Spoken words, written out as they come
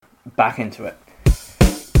back into it.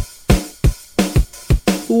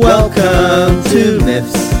 Welcome to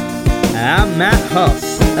Myths. I'm Matt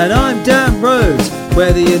Huss. And I'm Dan Rhodes.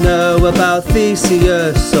 Whether you know about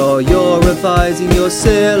Theseus or you're revising your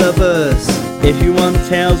syllabus, If you want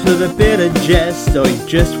tales with a bit of jest, or you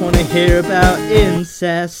just want to hear about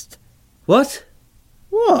incest. What?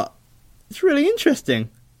 What? It's really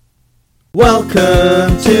interesting.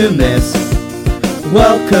 Welcome to Myths.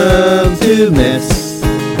 Welcome to Myths.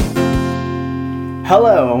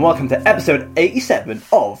 Hello and welcome to episode 87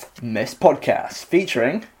 of Myths Podcast,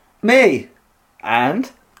 featuring Me.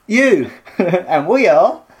 and You. and we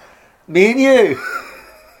are Me and you.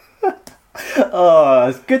 Oh,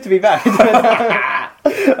 it's good to be back. What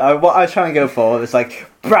I was trying to go for was like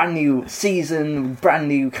brand new season, brand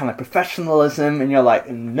new kind of professionalism, and you're like,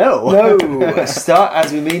 no. No. Start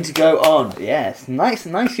as we mean to go on. Yes, nice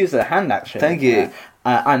use of the hand action. Thank you.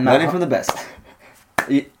 I'm Learning from the best.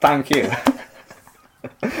 Thank you.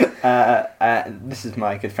 This is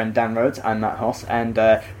my good friend Dan Rhodes. I'm Matt Hoss, and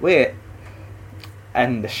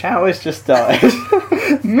and the shower's just started.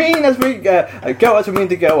 Mean as we go as we mean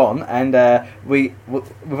to go on, and we've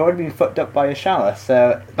already been fucked up by a shower.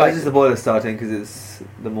 So That's just the boiler starting because it's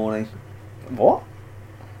the morning. what?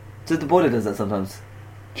 So the boiler does that sometimes.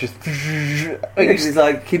 Just Because it's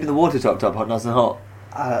like keeping the water topped up hot, nice and hot.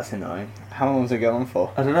 that's annoying. How long was it going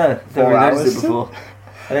on I don't know. 4 Never really hours? noticed it before.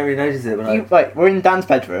 I didn't really notice it when We're in Dan's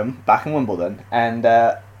bedroom back in Wimbledon, and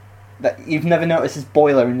that you've never noticed this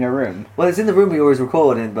boiler in your room. Well, it's in the room we always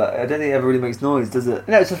record in, but I don't think it ever really makes noise, does it?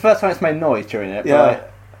 No, it's the first time it's made noise during it. Yeah. But,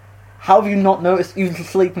 like, how have you not noticed? You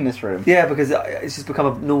sleep in this room. Yeah, because it's just become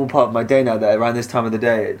a normal part of my day now that around this time of the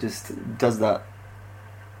day it just does that.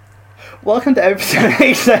 Welcome to episode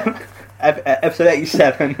 87. Episode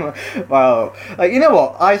 87. Wow. You know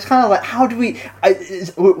what? I was kind of like, how do we...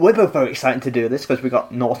 we're both very excited to do this because we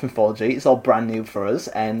got Norse mythology. It's all brand new for us.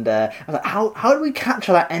 And I was like, how do we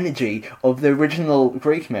capture that energy of the original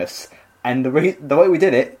Greek myths? And the way we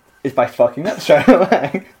did it is by fucking up straight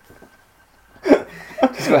away.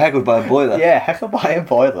 Just got heckled by a boiler. Yeah, heckled by a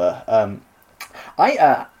boiler. I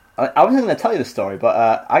wasn't going to tell you the story,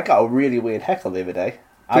 but I got a really weird heckle the other day.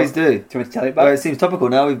 Please do. Do you want me to tell you about Well, it? it seems topical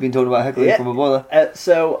now. We've been talking about heckling from a boiler.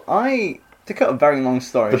 So to cut a very long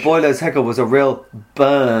story. The boiler's heckle was a real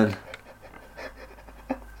burn.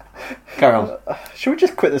 Carry on. Should we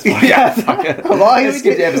just quit this podcast? Yeah, fuck it. Let's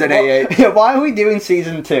skip to episode 88. Yeah, why are we doing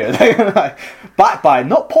season 2? Backed by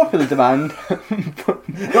not popular demand.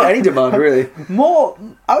 Not any demand, really. More,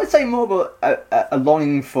 I would say more of a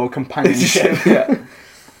longing for companionship. Yeah.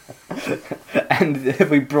 And if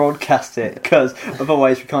we broadcast it, because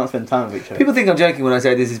otherwise we can't spend time with each other. People think I'm joking when I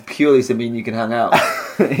say this is purely so mean you can hang out.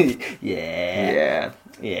 Yeah.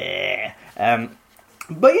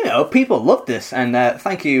 But you know, people love this, and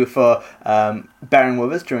thank you for bearing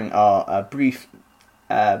with us during our brief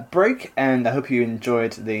break. And I hope you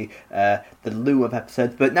enjoyed the lieu of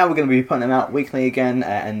episodes. But now we're going to be putting them out weekly again,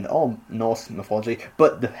 and all Norse mythology.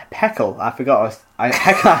 But the heckle, I forgot.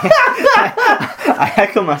 I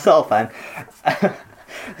heckle myself, then.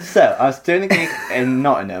 So, I was doing a gig in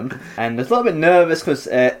Nottingham, and I was a little bit nervous because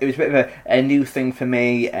it was a bit of a new thing for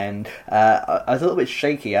me, and I was a little bit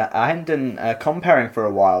shaky. I hadn't done comparing for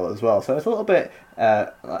a while as well, so I was a little bit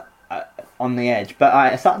on the edge. But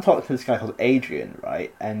I started talking to this guy called Adrian,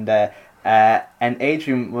 right? And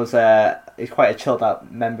Adrian was he's quite a chilled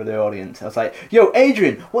out member of the audience. I was like, "Yo,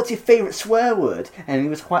 Adrian, what's your favourite swear word?" And he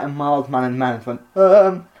was quite a mild man. He went,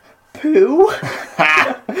 poo.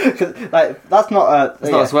 Like that's not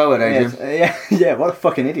a swear word, Adrian. Yeah. What a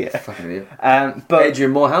fucking idiot. Fucking idiot. But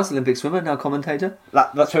Adrian Morehouse, Olympic swimmer, now commentator.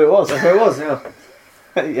 that's who it was. That's who it was. Yeah.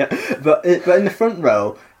 Yeah. But in the front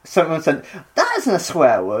row, someone said that isn't a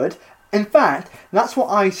swear word. In fact, that's what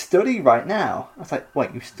I study right now. I was like,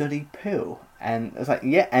 wait, you study poo? And I was like,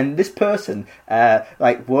 yeah. And this person,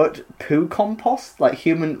 worked poo compost, like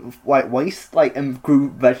human waste, and grew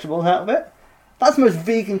vegetables out of it. That's the most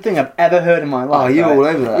vegan thing I've ever heard in my life. Oh, you right? all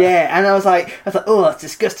over that? Yeah, and I was like, oh, that's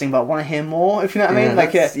disgusting, but I want to hear more. If you know what I mean,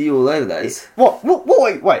 that's you all over those. What?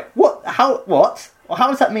 Wait, what? How? What?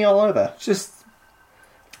 How is that me all over? Just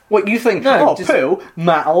what you think? No, poo,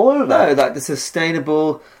 Matt all over. No, like the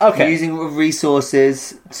sustainable using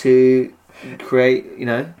resources to create,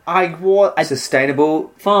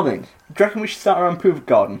 sustainable farming. Do you reckon we should start our own poo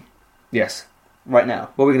garden? Yes. Right now.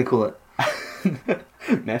 What are we going to call it?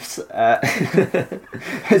 Myths.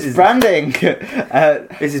 This is branding.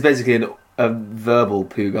 This is basically a verbal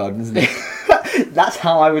poo garden, isn't it? That's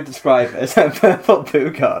how I would describe it, as a verbal poo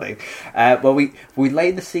garden. Well, we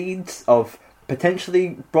laid the seeds of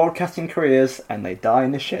potentially broadcasting careers, and they die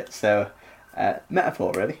in the shit. So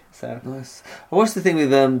metaphor, really. So Nice. I watched the thing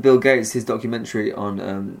with Bill Gates, his documentary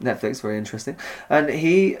on Netflix, very interesting. And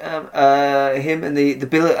him and the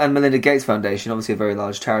Bill and Melinda Gates Foundation, obviously a very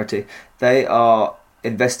large charity, they are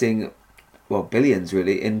investing, well, billions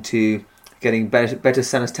really, into getting better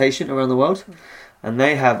sanitation around the world. And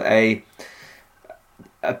they have a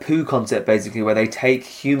poo concept, basically, where they take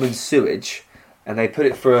human sewage and they put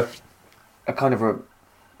it for a kind of a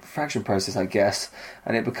fraction process, I guess,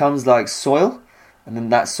 and it becomes like soil, and then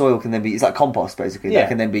that soil can then be, it's like compost basically, that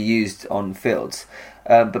can then be used on fields.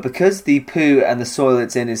 But because the poo and the soil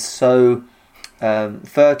it's in is so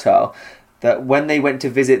fertile, that when they went to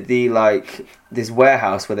visit this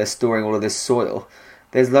warehouse where they're storing all of this soil,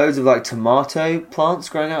 there's loads of like tomato plants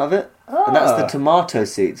growing out of it. Oh. And that's the tomato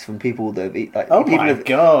seeds from people that have eaten.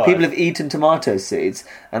 God! People have eaten tomato seeds,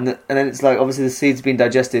 and then it's like obviously the seeds have been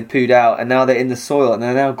digested, pooed out, and now they're in the soil, and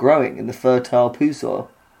they're now growing in the fertile poo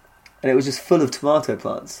soil, and it was just full of tomato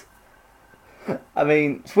plants. I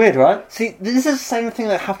mean, it's weird, right? See, this is the same thing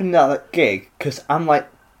that happened at that gig, because I'm like,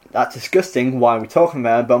 that's disgusting, why are we talking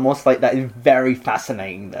about it? But I'm also like, that is very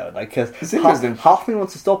fascinating, though. Like, because half of me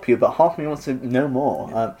wants to stop you, but half of me wants to know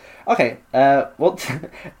more. Okay, what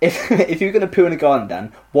if you're going to poo in a garden,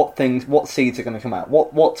 Dan, what seeds are going to come out?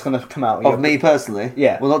 What's going to come out? Of me personally?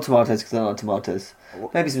 Yeah. Well, not tomatoes, because they're not tomatoes.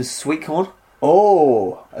 Maybe some sweet corn.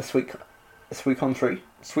 Oh, a sweet corn tree.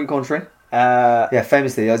 Sweet corn tree? Yeah,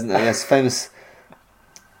 famously, isn't there? Yes, famously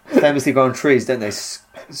grow on trees, don't they?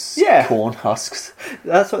 Corn husks.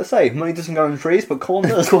 That's what I say. Money doesn't grow on trees, but corn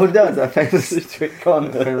does. Corn does. That famous sweet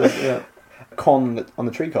corn. Corn on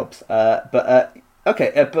the tree cobs. But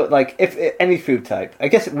like, if any food type, I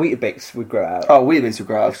guess Weetabix would grow out. Oh, Weetabix would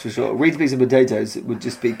grow out for sure. Weetabix and potatoes would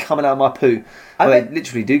just be coming out of my poo. They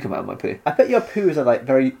literally do come out of my poo. I bet your poos are like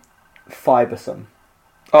very fibresome.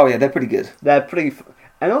 Oh yeah, they're pretty good. They're pretty,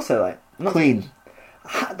 and also like clean.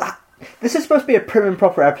 This is supposed to be a prim and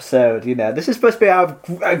proper episode, you know. This is supposed to be our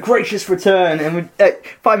gracious return, and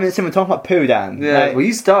 5 minutes in we're talking about poo, Dan. Yeah, well,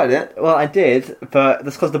 you started it. Well, I did, but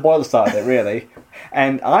that's because the boiler started it, really.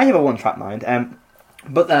 And I have a one-track mind.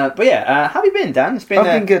 But yeah, how have you been, Dan? I've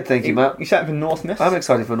been good, thank you, Matt. You excited for Northmouth? I'm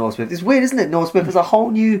excited for Northmouth. It's weird, isn't it? Northmouth is a whole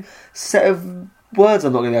new set of words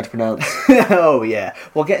I'm not going to be able to pronounce. Oh yeah,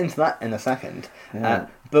 we'll get into that in a second. Yeah.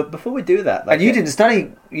 But before we do that, and you didn't study.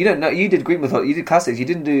 You don't know. You did Greek mythology. You did classics. You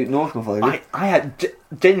didn't do Norse mythology. I had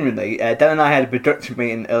genuinely. Dan and I had a production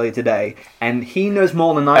meeting earlier today, and he knows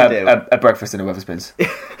more than I do. A breakfast in a Wetherspoons.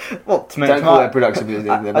 Well, don't call it a production meeting.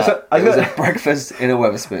 It was a breakfast in a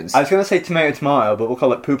Wetherspoons. I was going to say tomato, but we'll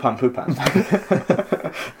call it poopan.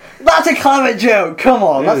 That's a climate joke. Come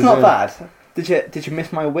on, that's not bad. Did you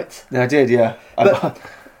miss my wit? No, I did. Yeah,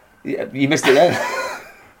 you missed it then.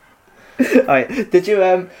 Alright, did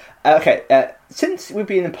you, since we've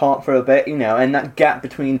been apart for a bit, you know, and that gap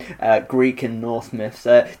between Greek and Norse myths,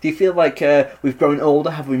 do you feel like we've grown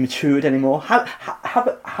older? Have we matured anymore? How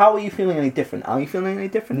are you feeling any different? Are you feeling any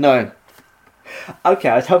different? No. Okay,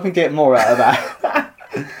 I was hoping to get more out of that.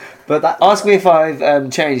 But ask me if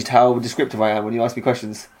I've changed how descriptive I am when you ask me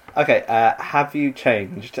questions. Okay, have you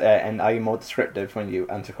changed, and are you more descriptive when you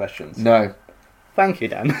answer questions? No. Thank you,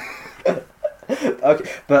 Dan.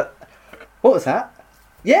 Okay, but... What was that?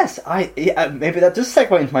 Yes, maybe that does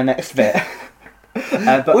segue into my next bit.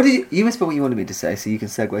 But what did you missed what you wanted me to say, so you can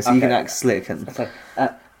segue, so you can act slick. And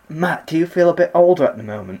Matt, do you feel a bit older at the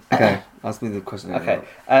moment? Okay, ask me the question. Okay,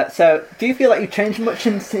 so do you feel like you've changed much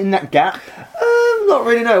in that gap? Not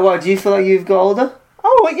really. No. Why? Do you feel like you've got older?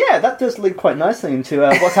 Oh, well, yeah, that does lead quite nicely into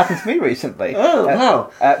what's happened to me recently. Oh, wow.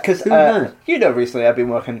 Because recently I've been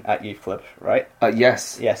working at Youth Club, right?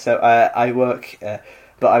 Yes. Yeah. So I work.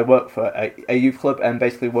 But I work for a youth club and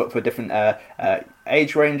basically work for different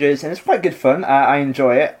age ranges, and it's quite good fun. I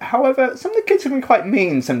enjoy it. However, some of the kids can be quite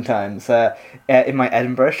mean sometimes. In my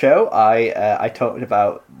Edinburgh show, I talked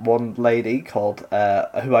about one lady called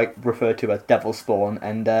who I refer to as Devil Spawn,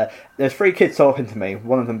 and there's 3 kids talking to me,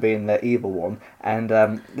 one of them being the evil one, and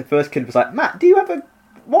the first kid was like, "Matt, do you have a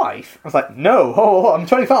wife?" I was like, "No, I'm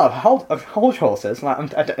 25. Hold horses.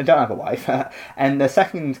 Like, I don't have a wife." And the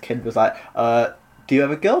second kid was like, "Do you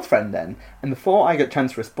have a girlfriend then?" And before I got a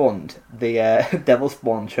chance to respond, the Devil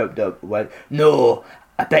Spawn choked up and went, "No,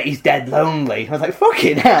 I bet he's dead lonely." I was like,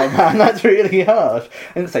 "Fucking hell, man, that's really harsh."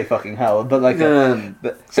 I didn't say fucking hell, but like...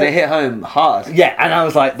 So it hit home hard. Yeah, and I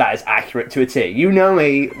was like, that is accurate to a T. You know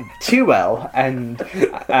me too well, and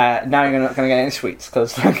now you're not going to get any sweets,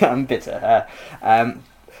 because I'm bitter.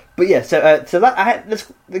 But yeah, so that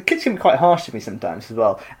the kids can be quite harsh to me sometimes as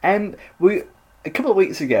well. And a couple of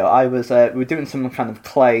weeks ago, I was we were doing some kind of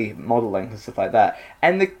clay modelling and stuff like that,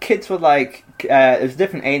 and the kids were like, there's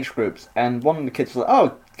different age groups, and one of the kids was like,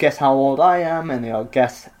 "Oh, guess how old I am," and they all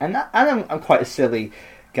guess, and I'm quite a silly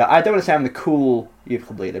guy. I don't want to say I'm the cool youth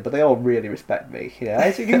club leader, but they all really respect me.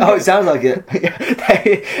 Oh, it sounds like it.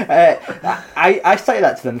 I say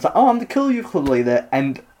that to them. It's like, "Oh, I'm the cool youth club leader,"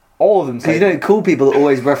 and all of them say, "You know, cool people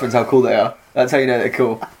always reference how cool they are. That's how you know they're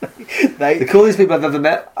cool." The coolest people I've ever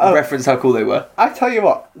met reference how cool they were. I tell you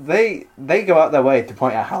what, they go out their way to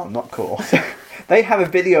point out how I'm not cool. They have a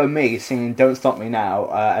video of me singing "Don't Stop Me Now"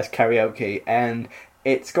 as karaoke, and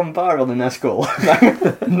it's gone viral in their school.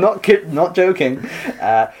 Not joking.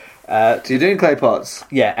 So you're doing clay pots?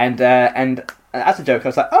 Yeah, and as a joke, I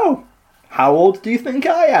was like, "Oh, how old do you think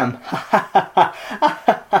I am?"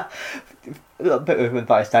 A little bit of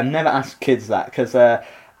advice, Dan. Never ask kids that, because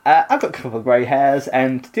I've got a couple of grey hairs,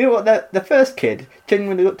 and do you know what? The first kid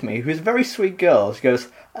genuinely looked at me, who's a very sweet girl. She goes,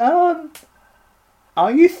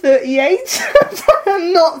 "Are you 38?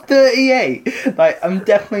 I'm not 38. Like, I'm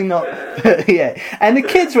definitely not 38. And the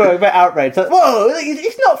kids were a bit outraged. Like, "Whoa,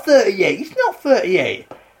 he's not 38. He's not 38.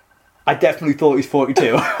 I definitely thought he's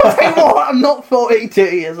 42. I was like, "What? I'm not 42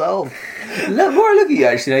 years old." The more I look at you,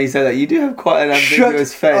 actually, now you say that, you do have quite an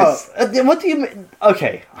ambiguous face. What do you mean?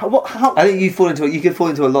 Okay, how? I think you could fall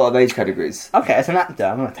into a lot of age categories. Okay, as an actor,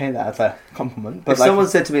 I'm going to take that as a compliment. But if someone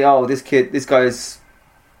said to me, "Oh, this guy's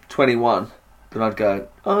 21," then I'd go,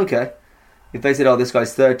 "Oh, okay." If they said, "Oh, this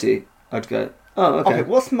guy's 30," I'd go, "Oh, okay."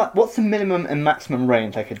 What's the minimum and maximum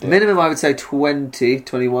range I could do? Minimum, I would say 20,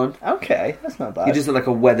 21. Okay, that's not bad. You just look like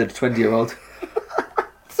a weathered 20-year-old.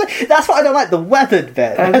 That's what I don't like, the weathered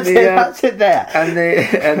bit. That's it there.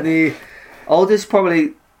 And the oldest,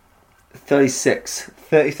 probably 36.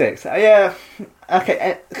 36. Yeah.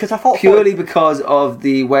 Okay, because I thought... Purely because of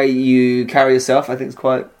the way you carry yourself, I think it's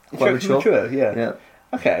quite mature. Mature, yeah. Yeah.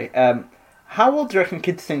 Okay, how old do you reckon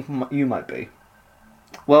kids think you might be?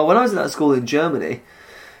 Well, when I was in that school in Germany,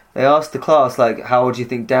 they asked the class, like, "How old do you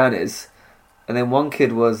think Dan is?" And then one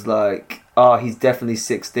kid was like, "Oh, he's definitely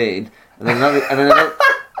 16." And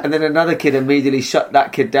then another kid immediately shut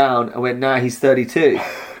that kid down and went, "Nah, he's 32."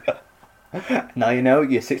 Now you know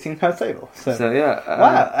you're 16 times stable. So yeah.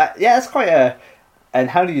 Wow. Yeah, that's quite a... And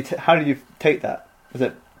how do you take that? Was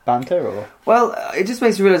it banter or? Well, it just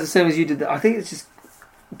makes me realise the same as you did. I think it's just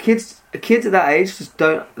kids at that age just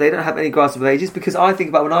don't have any grasp of ages, because I think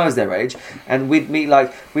about when I was their age and we'd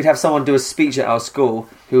have someone do a speech at our school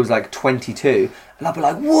who was like 22 and I'd be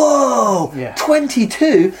like, "Whoa, yeah.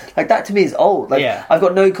 22? Like, that to me is old." Like, yeah. I've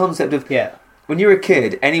got no concept of... Yeah. When you're a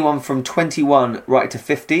kid, anyone from 21 right to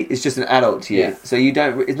 50 is just an adult to you. Yeah. So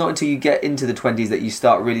it's not until you get into the 20s that you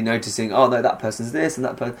start really noticing, "Oh no, that person's this and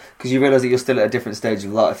that person," because you realise that you're still at a different stage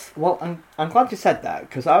of life. Well, I'm glad you said that,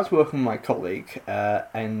 because I was working with my colleague,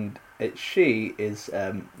 and she is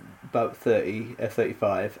about 30,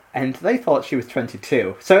 35, and they thought she was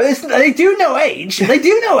 22. So they do know age. They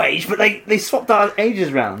do know age, but they swapped our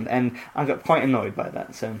ages around, and I got quite annoyed by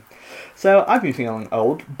that. So I've been feeling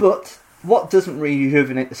old, but what doesn't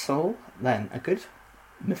rejuvenate the soul? Then a good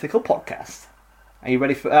mythical podcast. Are you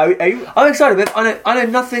ready for? Are you? I'm excited, Biff. I know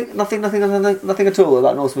nothing at all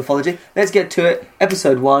about Norse mythology. Let's get to it.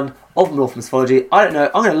 Episode 1 of Norse mythology. I don't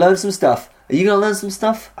know. I'm going to learn some stuff. Are you going to learn some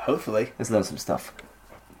stuff? Hopefully. Let's learn some stuff.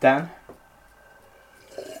 Dan,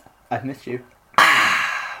 I've missed you.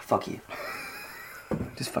 Fuck you.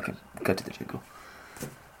 Just fucking go to the jingle.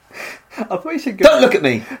 I thought you should go. Don't look at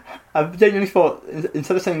me! I've genuinely thought,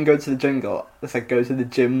 instead of saying go to the jingle, let's say go to the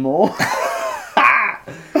gym more.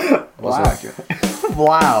 Also accurate.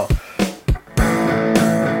 Wow.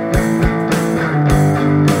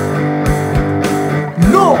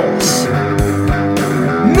 Norse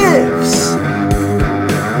myths.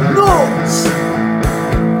 Norse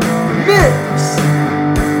myths.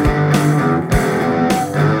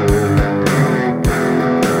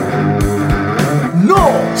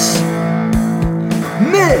 Norse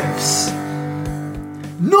myths.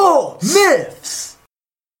 Norse myths.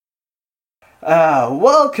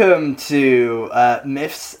 Welcome to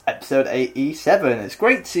Myths episode 87. It's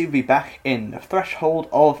great to be back in the threshold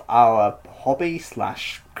of our hobby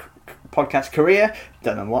 / podcast career.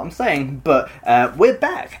 Don't know what I'm saying, but we're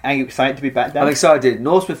back. Are you excited to be back, Dan? I'm excited.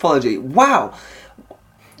 Norse mythology. Wow.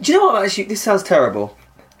 Do you know what? Actually, this sounds terrible.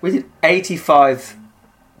 We did 85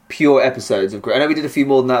 pure episodes of... I know we did a few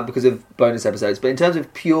more than that because of bonus episodes, but in terms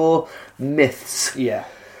of pure myths... Yeah.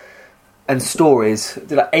 And stories,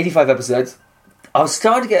 did like 85 episodes. I was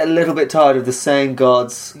starting to get a little bit tired of the same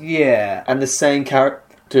gods, yeah, and the same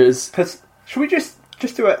characters. Because should we just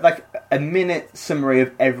do it like a minute summary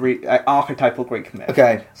of every archetypal Greek myth.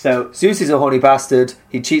 Okay. So Zeus is a horny bastard.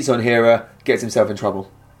 He cheats on Hera, gets himself in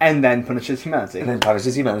trouble, and then punishes humanity. and then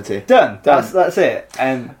punishes humanity. Done. That's it.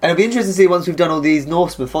 And it'll be interesting to see once we've done all these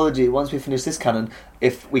Norse mythology, once we finish this canon,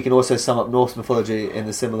 if we can also sum up Norse mythology in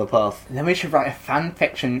a similar path. then we should write a fan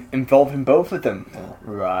fiction involving both of them.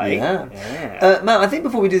 Right. Yeah. Matt, I think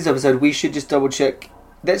before we do this episode, we should just double check.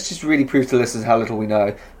 Let's just really prove to listeners how little we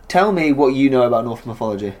know. Tell me what you know about Norse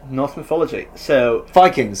mythology. Norse mythology. So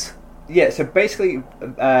Vikings. yeah. So basically,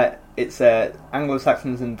 it's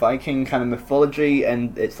Anglo-Saxons and Viking kind of mythology,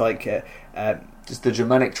 and it's like Just the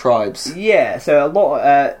Germanic tribes. yeah. So a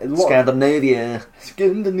lot. Scandinavia.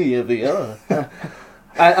 Scandinavia.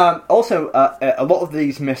 And also, a lot of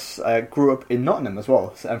these myths grew up in Nottingham as well,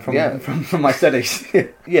 from my studies.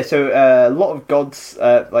 Yeah, so a lot of gods,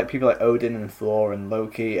 like people like Odin and Thor and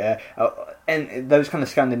Loki, and those kind of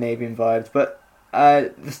Scandinavian vibes, but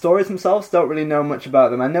the stories themselves don't really know much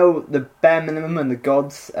about them. I know the bare minimum and the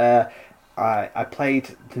gods. I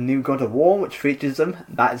played the new God of War, which features them.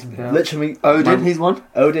 That is literally... Odin, he's one.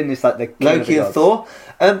 Odin is like the king Loki of and the gods.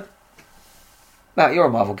 Thor. Matt, you're a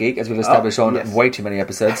Marvel geek, as we've established on yes. way too many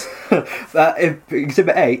episodes.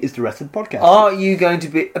 Exhibit A is the rest of the podcast. Are you going to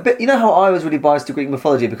be a bit? You know how I was really biased to Greek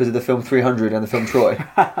mythology because of the film 300 and the film Troy.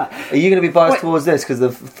 Are you going to be biased towards this because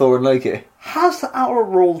of Thor and Loki? Has our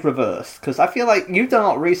roles reversed? Because I feel like you've done a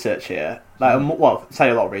lot of research here. Like, well, say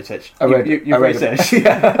a lot of research. I read researched,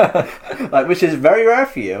 yeah. Like, which is very rare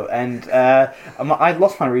for you. And I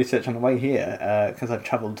lost my research on the way here because I've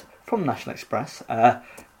travelled from National Express.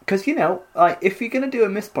 Because, you know, like, if you're going to do a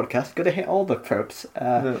Myth podcast, you've got to hit all the tropes.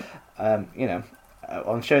 You know,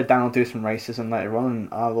 I'm sure Dan will do some racism later on,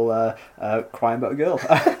 and I will cry about a girl.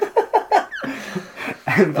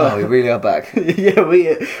 But, we really are back.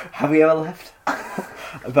 Yeah, have we ever left?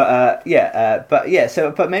 But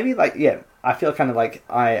maybe, like, yeah, I feel kind of like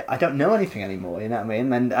I don't know anything anymore, you know what I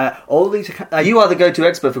mean? And all these... you are the go-to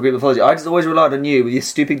expert for Greek mythology. I just always relied on you with your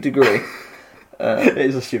stupid degree. It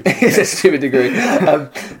is a stupid degree. It's a stupid degree.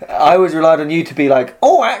 I always relied on you to be like,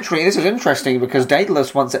 oh, actually, this is interesting because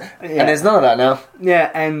Daedalus wants it. Yeah. And there's none of that now. Yeah,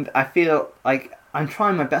 and I feel like I'm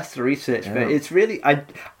trying my best to research, but it's really...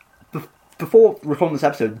 Before recording this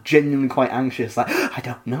episode, genuinely quite anxious, like, I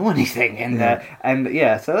don't know anything.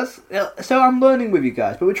 So I'm learning with you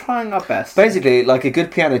guys, but we're trying our best. Basically, like a good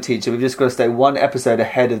piano teacher, we've just got to stay one episode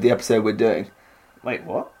ahead of the episode we're doing. Wait,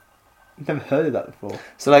 what? I've never heard of that before.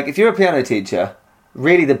 So, like, if you're a piano teacher,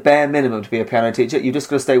 really the bare minimum to be a piano teacher, you've just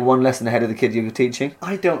got to stay one lesson ahead of the kid you're teaching.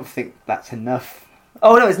 I don't think that's enough.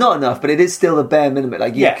 Oh, no, it's not enough, but it is still the bare minimum.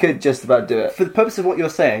 Like, you could just about do it. For the purpose of what you're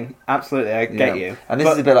saying, absolutely, I get you. And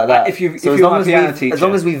this is a bit like that. If you're a piano teacher... As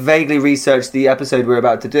long as we vaguely research the episode we're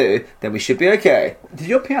about to do, then we should be okay. Did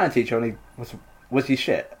your piano teacher only... Was he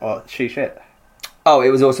shit? Or she shit? Oh, it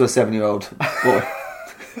was also a 7-year-old boy.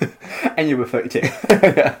 And you were 32.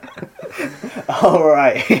 Yeah.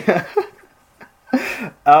 Alright.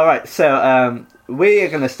 Alright, so we are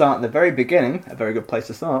going to start at the very beginning. A very good place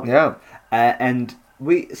to start. Yeah.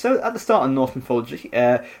 So at the start of Norse mythology,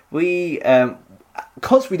 because we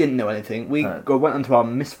didn't know anything, we went onto our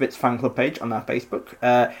Misfits fan club page on our Facebook,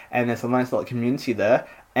 and there's a nice little community there,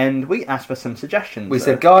 and we asked for some suggestions. We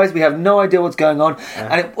said, guys, we have no idea what's going on,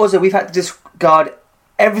 and also we've had to discard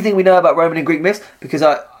everything we know about Roman and Greek myths, because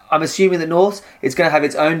I'm assuming that Norse, it's going to have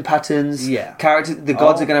its own patterns, characters, the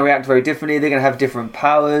gods are going to react very differently, they're going to have different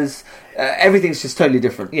powers, everything's just totally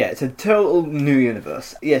different. Yeah, it's a total new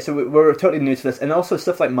universe. Yeah, so we're totally new to this, and also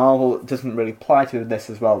stuff like Marvel doesn't really apply to this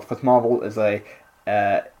as well, because Marvel is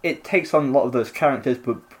it takes on a lot of those characters,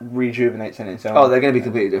 but rejuvenates in its own. Oh, they're going to be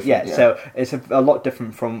completely different. Yeah, so it's a lot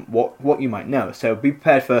different from what you might know, so be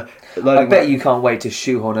prepared for learning. I bet you can't wait to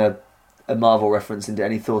shoehorn a Marvel reference into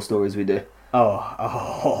any Thor stories we do.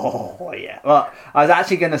 Oh, yeah. Well, I was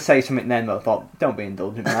actually going to say something then, but I thought, don't be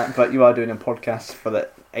indulgent in that. But you are doing a podcast for the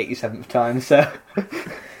 87th time, so...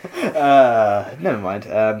 never mind.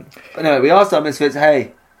 But no, we asked our Misfits,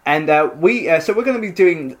 hey... And so we're going to be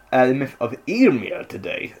doing the myth of Ymir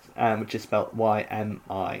today, which is spelled Ymir.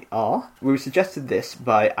 We were suggested this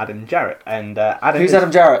by Adam Jarrett. And Who's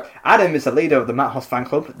Adam Jarrett? Adam is the leader of the Matt Hoss fan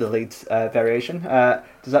club, the Leeds variation.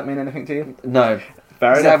 Does that mean anything to you? No.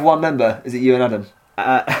 Fair Does it have one member? Is it you and Adam?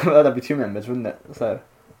 Well, that'd be two members, wouldn't it? So.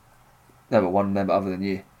 No, but one member other than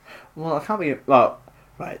you. Well, I can't be... Well,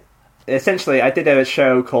 right. Essentially, I did a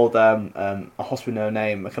show called A Hoss with No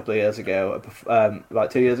Name a couple of years ago, about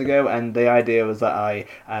 2 years ago, and the idea was that I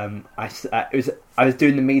was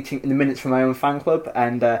doing the minutes for my own fan club,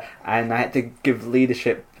 and I had to give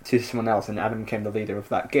leadership to someone else, and Adam became the leader of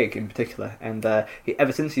that gig in particular. And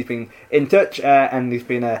ever since, he's been in touch, and he's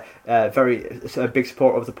been a big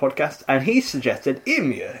supporter of the podcast. And he suggested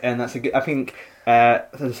Ymir, and that's a good. I think.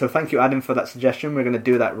 So thank you, Adam, for that suggestion. We're going to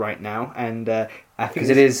do that right now, and I think because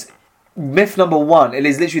it is myth number 1. It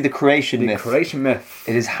is literally the creation myth. Creation myth.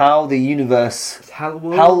 It is how the universe, It's how the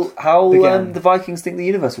world began. the Vikings think the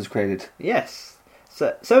universe was created. Yes.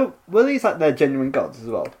 So were these like their genuine gods as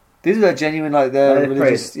well? These are their genuine, like their They're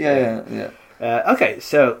religious. praised, Yeah. Okay,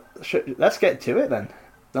 so let's get to it then.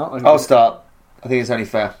 I'll start. I think it's only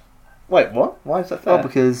fair. Wait, what? Why is that fair? Oh,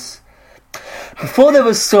 because before there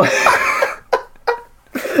was soil.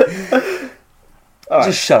 All right.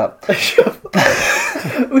 Just shut up.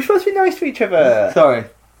 We're supposed to be nice to each other. Sorry.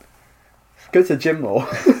 Go to the gym more.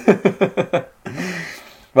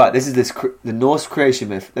 Right, this is the Norse creation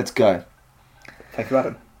myth. Let's go. Thank you,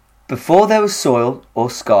 Adam. Before there was soil or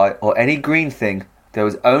sky or any green thing, there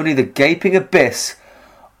was only the gaping abyss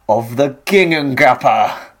of the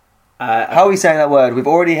Gingungappa. How are we saying that word? We've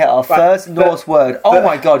already hit our first Norse word. Oh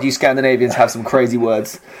my god, you Scandinavians have some crazy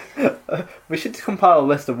words. We should compile a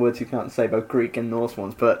list of words you can't say, both Greek and Norse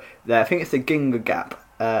ones, but I think it's the Gingungap.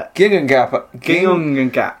 Gingungappa.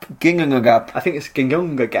 Gingungagap. Gingungagap. I think it's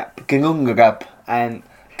Gingungagap. Gingungagap. And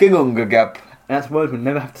Gingungagap. that's a word we'll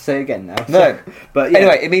never have to say again now. No. But yeah.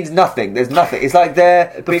 Anyway, it means nothing. There's nothing. It's like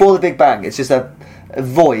there before the Big Bang. It's just a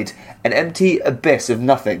void. An empty abyss of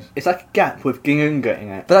nothing. It's like a gap with Gingunga in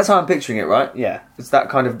it. But that's how I'm picturing it, right? Yeah. It's that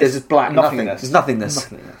kind of... There's just black nothing. Nothingness. There's nothingness.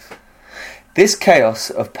 Nothingness. This chaos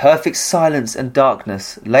of perfect silence and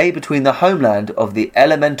darkness lay between the homeland of the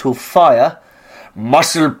elemental fire,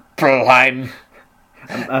 Muspelheim.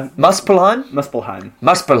 Muspelheim,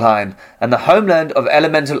 and the homeland of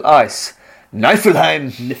elemental ice,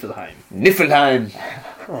 Niflheim.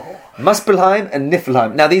 Oh. Muspelheim and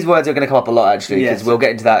Niflheim. Now these words are going to come up a lot actually, because Yes. we'll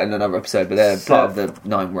get into that in another episode. But they're part of the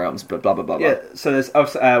 9 realms. But blah blah blah. Yeah, so there's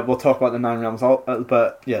we'll talk about the 9 realms,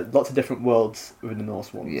 but yeah, lots of different worlds within the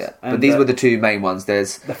Norse ones. Yeah, and, but these were the 2 main ones.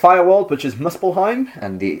 There's the fire world, which is Muspelheim,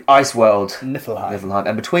 and the ice world, Niflheim.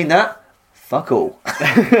 and between that, fuck all.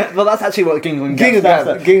 Well, that's actually what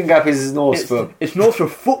Gingungap. Gingungap is Norse for. It's Norse for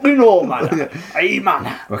fucking all, man. Hey,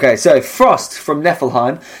 man. Okay, so frost from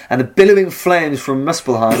Niflheim and the billowing flames from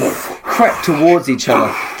Muspelheim crept towards each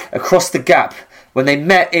other across the gap. When they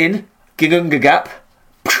met in Gingungagap,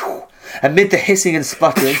 amid the hissing and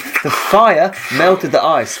sputtering, the fire melted the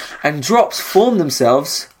ice and drops formed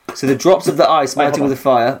themselves. So the drops of the ice melting with the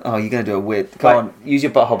fire. Oh, you're going to do a weird. Come on, use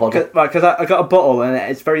your butthole bottle. Right, because I got a bottle and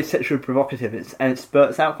it's very sexually provocative, and it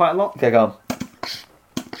spurts out quite a lot. Okay, go on.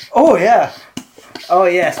 Oh yeah. Oh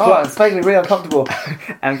yes. Oh, it's making me really uncomfortable.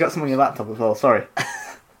 And I've got some on your laptop as well. Sorry.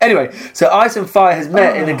 Anyway, so ice and fire has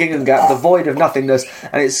met in the Gingungap, the void of nothingness,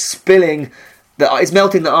 and it's spilling. It's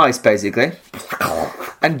melting the ice basically,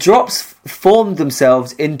 and drops formed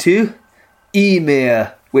themselves into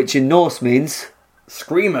Ymir, which in Norse means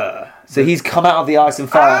Screamer. So he's come out of the ice and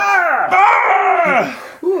fire.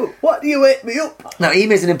 Ooh, what do you wake me up? Now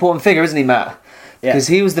Ymir's an important figure, isn't he, Matt? Yeah. Because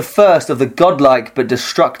he was the first of the godlike but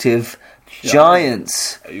destructive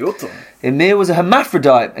giants. Ymir was a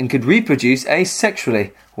hermaphrodite and could reproduce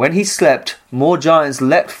asexually. When he slept, more giants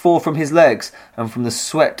leapt forth from his legs and from the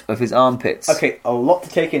sweat of his armpits. Okay, a lot to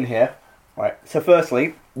take in here. Right, so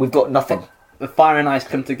firstly, we've got nothing. The fire and ice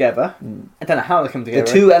come together. I don't know how they come together.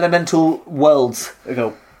 The 2 elemental worlds. They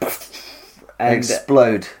go... and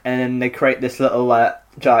explode. And then they create this little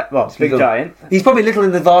giant... Well, big giant. He's probably little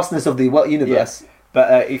in the vastness of the universe. Yeah.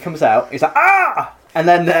 But he comes out, he's like, ah! And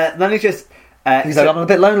then he just... he's like, I'm a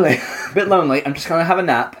bit lonely. A bit lonely, I'm just going to have a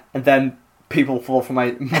nap. And then people fall from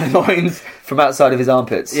my loins. From outside of his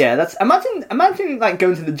armpits. Yeah, that's... Imagine like,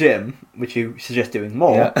 going to the gym, which you suggest doing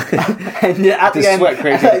more. Yeah. And at the end, sweat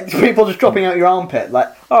creating. people just dropping out your armpit. Like,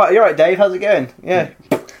 alright, you're right, Dave, how's it going? Yeah.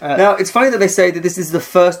 Now, it's funny that they say that this is the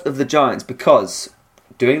first of the giants, because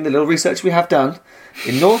doing the little research we have done,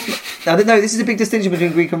 in North... Now, no, this is a big distinction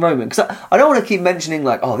between Greek and Roman, because I don't want to keep mentioning,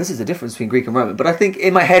 like, oh, this is the difference between Greek and Roman, but I think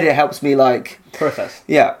in my head it helps me, like... Process.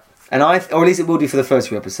 Yeah. And or at least it will do for the first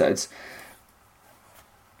few episodes.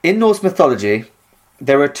 In Norse mythology,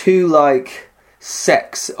 there are 2, like,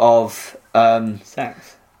 sects of...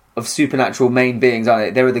 Sects? Of supernatural main beings, aren't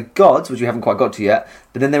they? There are the gods, which we haven't quite got to yet,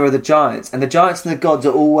 but then there are the giants, and the giants and the gods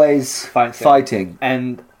are always fighting.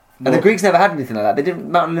 And the Greeks never had anything like that.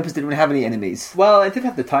 Mount Olympus didn't really have any enemies. Well, it did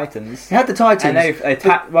have the Titans. It had the Titans, and they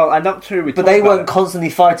attacked. Well, I'm not sure. But they weren't constantly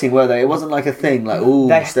fighting, were they? It wasn't like a thing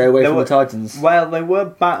like, stay away from the Titans. Well, they were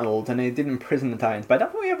battled, and they did imprison the Titans. But I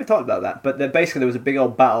don't think we ever talked about that. But basically, there was a big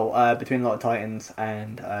old battle between a lot of Titans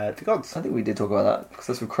and the gods. I think we did talk about that because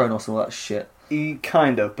that's with Kronos and all that shit.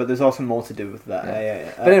 Kind of, but there's also more to do with that.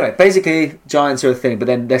 Yeah. But anyway, basically, giants are a thing, but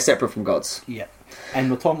then they're separate from gods. Yeah. And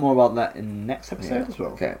we'll talk more about that in the next episode as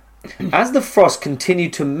well. Okay. As the frost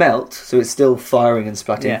continued to melt, so it's still firing and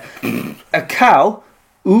splatting, a cow,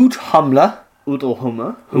 Udhumla,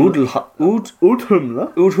 Udhumla. Udhumla.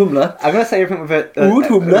 I'm going to say everything with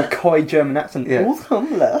a coy German accent. Yeah.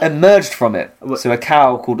 Udhumla. Emerged from it. So a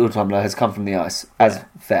cow called Udhumla has come from the ice, as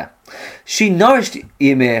fair. She nourished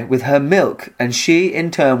Ymir with her milk, and she,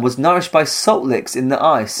 in turn, was nourished by salt licks in the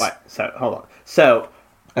ice. Right, so, hold on. So,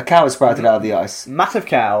 a cow is sprouted out of the ice. Massive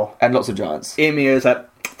cow. And lots of giants. Ymir's like...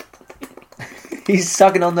 He's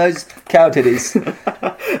sucking on those cow titties.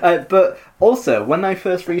 But also, when I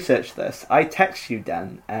first researched this, I texted you,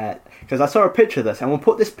 Dan, because I saw a picture of this, and we'll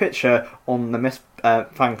put this picture on the Miss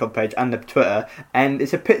Fan Club page and the Twitter, and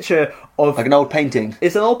it's a picture of... Like an old painting.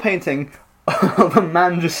 It's an old painting of a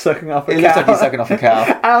man just sucking off a cow. It looks like he's sucking off a cow.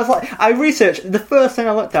 And I was like, I researched, the first thing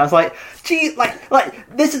I looked at, I was like, gee, like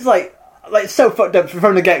this is like so fucked up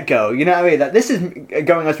from the get-go, you know what I mean? Like, this is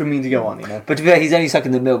going as we mean to go on, you know? But to be fair, he's only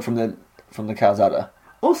sucking the milk from the cow's udder.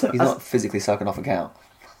 Also, he's not physically sucking off a cow.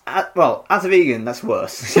 Well, as a vegan, that's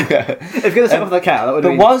worse. Yeah. If you're going to suck off the cow, that would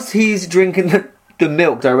But whilst he's drinking the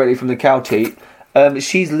milk directly from the cow teat,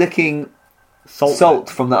 she's licking salt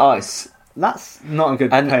from the ice. That's not a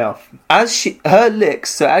good payoff. As she's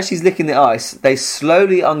licking the ice, they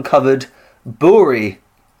slowly uncovered Buri.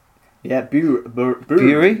 Yeah,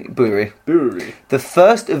 Buri. The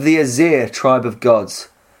first of the Azir tribe of gods.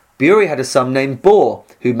 Buri had a son named Bor,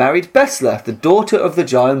 who married Besla, the daughter of the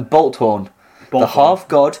giant Bolthorn. The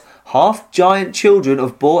half-god, half-giant children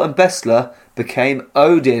of Bor and Besla became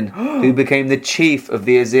Odin, who became the chief of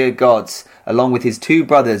the Azir gods, along with his two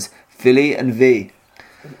brothers, Vili and Vi.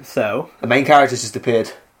 So the main characters just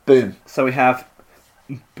appeared. Boom. So we have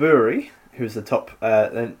Buri, who's the top,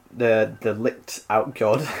 the licked out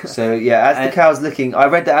god. So yeah, as the cow's licking, I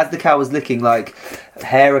read that as the cow was licking, like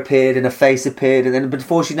hair appeared and a face appeared, and then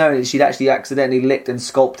before she'd known it, she'd actually accidentally licked and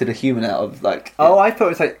sculpted a human out of like. Oh, I thought it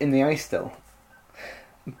was like in the ice still.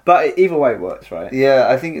 But either way works, right? Yeah,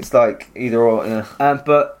 I think it's like either or. Yeah.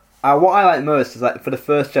 But what I like most is like for the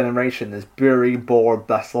first generation, there's Buri, Bor,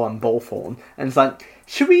 Besla, and Bolthorn, and it's like,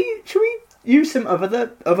 should we use some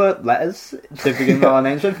other letters to begin with our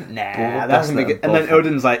names with? Nah, that's gonna be good. And then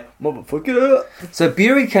Odin's like, motherfucker. So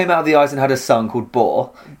Buri came out of the ice and had a son called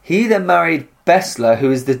Bor. He then married Besla,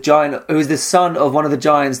 who is the son of one of the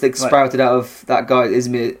giants that sprouted out of that guy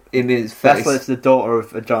Ymir's face. Besla is the daughter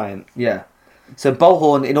of a giant. Yeah. So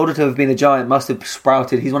Bolthorn, in order to have been a giant, must have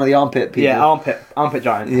sprouted. He's one of the armpit people. Yeah, armpit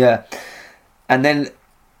giant. Yeah. And then,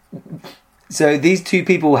 so these two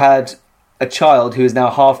people had a child who is now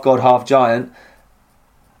half god, half giant,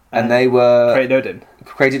 and they were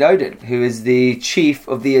created Odin, who is the chief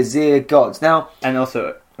of the Azir gods. Now, and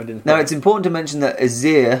also Odin's now it's important to mention that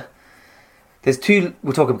Azir. There's two.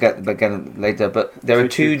 We'll talk about again later, but there are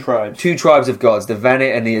two tribes of gods: the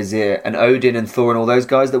Vanir and the Azir, and Odin and Thor and all those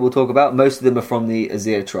guys that we'll talk about. Most of them are from the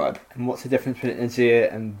Azir tribe. And what's the difference between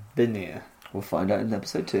Azir and Vanir? We'll find out in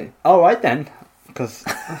episode 2. All right then, because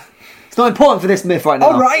it's not important for this myth right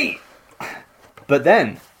now. All right. But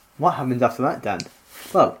then, what happens after that, Dan?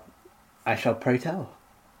 Well, I shall pray tell.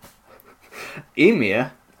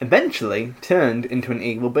 Ymir eventually turned into an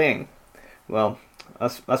evil being. Well,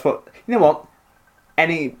 that's what... You know what?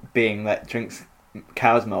 Any being that drinks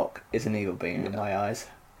cow's milk is an evil being in my eyes.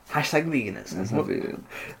 Hashtag veganism. That's not vegan.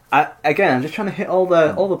 Again, I'm just trying to hit all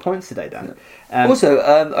the points today, Dan. Yeah. Also,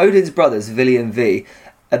 Odin's brothers, Vili and Vi,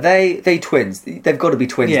 are they twins? They've got to be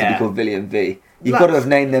twins to be called Vili and Vi. You've got to have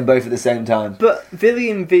named them both at the same time. But Vili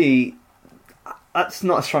and Vi, that's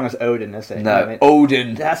not as strong as Odin, is it? No, you know I mean?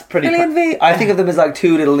 Odin. That's pretty... Vili and Vi. I think of them as like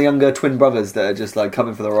two little younger twin brothers that are just like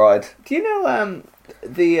coming for the ride. Do you know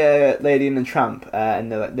the Lady and the Tramp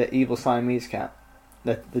and the evil Siamese cat?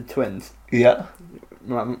 The twins? Yeah.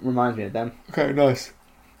 Reminds me of them. Okay, nice.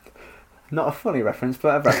 Not a funny reference,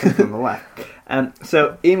 but a reference nonetheless.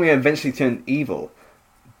 So Ymir eventually turned evil.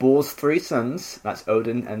 Bor's 3 sons, that's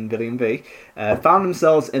Odin and Vili and Vi, found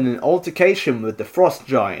themselves in an altercation with the Frost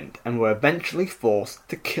Giant and were eventually forced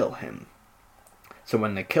to kill him. So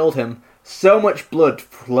when they killed him, so much blood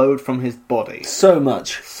flowed from his body. So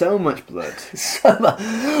much. So much blood. So much.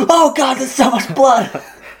 Oh God, there's so much blood!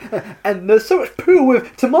 And there's so much poo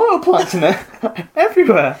with tomato plants in it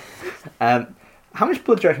everywhere. How much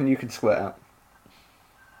blood do you reckon you could squirt out?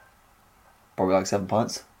 Probably like 7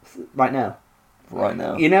 pints. Right now? Right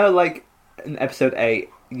now. You know, like, in episode 8,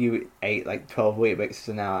 you ate like 12 Weetabix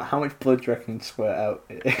an hour. How much blood do you reckon you'd squirt out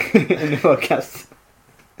in the podcast?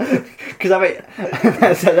 Because I mean,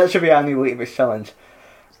 that should be our new Weetabix challenge.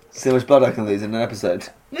 See how much blood I can lose in an episode.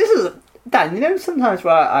 This is Dan. You know, sometimes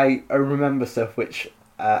where I remember stuff which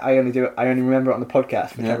I only remember it on the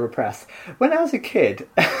podcast, which I repress. When I was a kid,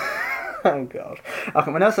 oh god,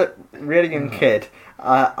 okay, when I was a really young kid,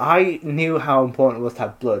 I knew how important it was to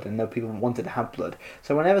have blood, and know people wanted to have blood.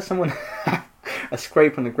 So whenever someone had a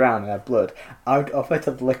scrape on the ground and had blood, I would offer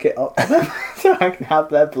to lick it up to them so I can have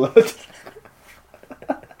their blood.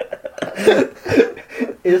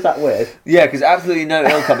 Is that weird? Yeah, because absolutely no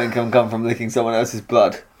ill coming can come from licking someone else's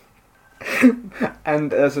blood.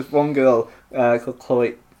 And there's this one girl called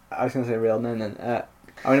Chloe. I was going to say her real name. And I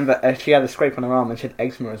remember she had a scrape on her arm and she had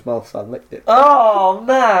eczema as well, so I licked it. Oh,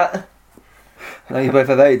 Matt! Now you both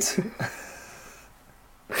have AIDS.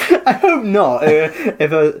 I hope not.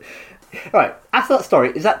 Right, after that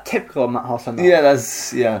story, is that typical of Matt Hoss or not?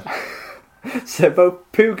 Yeah. So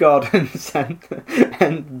both poo gardens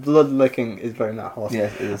and blood licking is very Matt Hoss.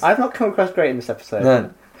 Yes, it is. I've not come across great in this episode.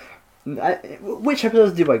 No. Which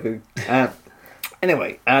episodes do I go?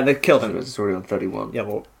 Anyway, they killed him. It's already on 31. Yeah,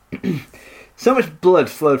 well... So much blood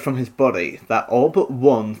flowed from his body that all but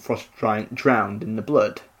one frost giant drowned in the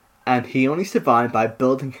blood. And he only survived by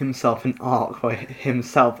building himself an ark for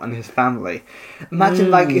himself and his family. Imagine,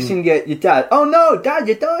 like, you seeing your dad. Oh no, Dad,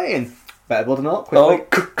 you're dying! Better build an ark quickly.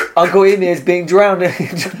 Oh, Uncle Amy is being drowned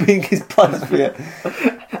and being his punishment.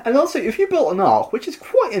 And also, if you built an ark, which is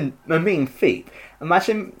quite a mean feat,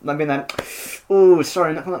 imagine being like, oh, sorry,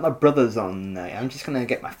 I'm not going to let my brothers on. I'm just going to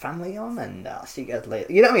get my family on and I'll see you guys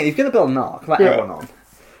later. You know what I mean? If you're going to build an ark, let everyone on.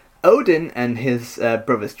 Odin and his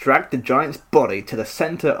brothers dragged the giant's body to the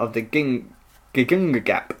centre of the Gigunga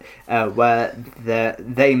Gap, where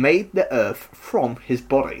they made the earth from his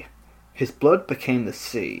body. His blood became the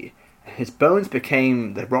sea. His bones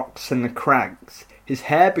became the rocks and the crags. His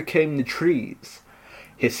hair became the trees.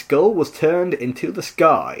 His skull was turned into the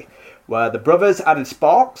sky, where the brothers added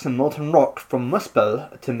sparks and molten rock from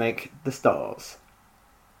Muspel to make the stars.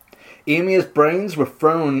 Ymir's brains were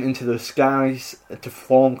thrown into the skies to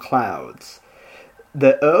form clouds.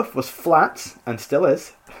 The earth was flat, and still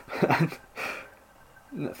is.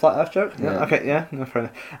 Flat earth joke? Yeah. Okay, yeah, no,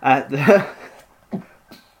 fair enough.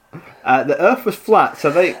 The earth was flat, so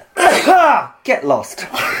they... Get lost.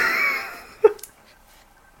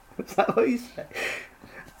 Is that what you said?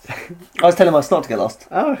 I was telling my snot to get lost.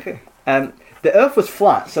 Oh, okay. The earth was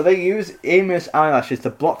flat, so they used Ymir's eyelashes to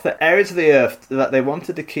block the areas of the earth that they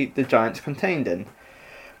wanted to keep the giants contained in.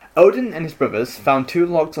 Odin and his brothers found 2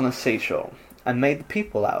 logs on a seashore and made the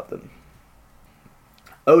people out of them.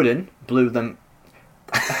 Odin blew them...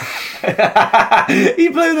 He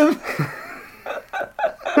blew them!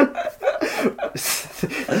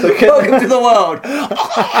 Welcome to the world!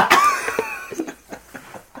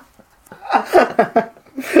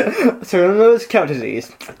 So remember those cow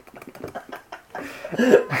disease?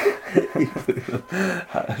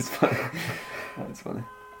 That's funny. That's funny.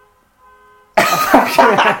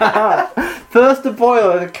 First the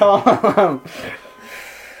boiler, then calm.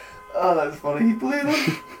 Oh, that's funny. He blew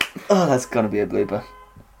them. Oh, that's gonna be a blooper.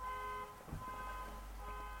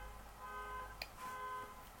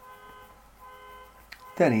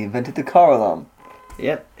 Then he invented the car alarm.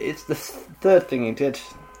 Yep, it's the third thing he did.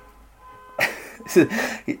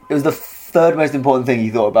 It was the third most important thing he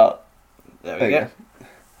thought about. There we go.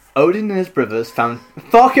 Odin and his brothers found...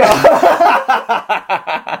 Fuck it!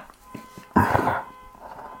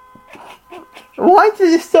 Why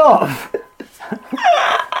did you stop?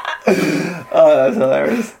 Oh, that's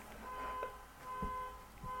hilarious.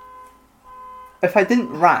 If I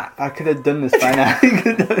didn't rap, I could have done this by now.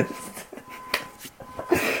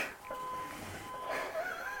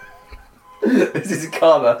 This is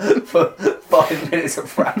karma for 5 minutes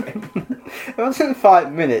of rapping. It wasn't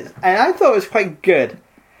 5 minutes, and I thought it was quite good.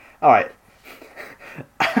 Alright.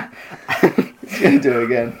 He's going to do it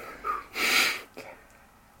again.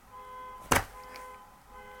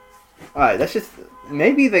 Alright, let's just...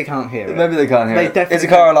 Maybe they can't hear it. Maybe they can't hear it. There's a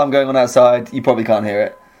car alarm going on outside. You probably can't hear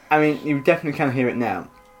it. I mean, you definitely can hear it now.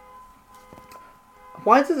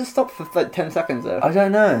 Why does it stop for like 10 seconds though? I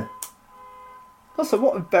don't know. Also,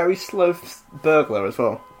 what a very slow burglar as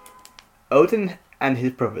well. Odin and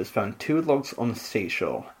his brothers found 2 logs on the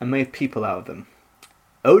seashore and made people out of them.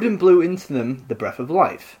 Odin blew into them the breath of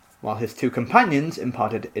life, while his 2 companions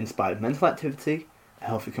inspired mental activity, a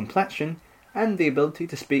healthy complexion, and the ability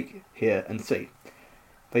to speak, hear, and see.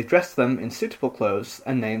 They dressed them in suitable clothes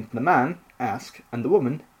and named the man Ask and the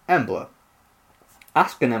woman Embla.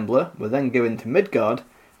 Ask and Embla were then given to Midgard,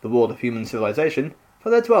 the world of human civilization, for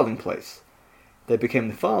their dwelling place. They became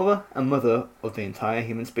the father and mother of the entire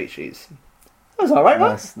human species. That was alright,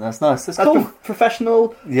 right? That's nice. That's That's cool.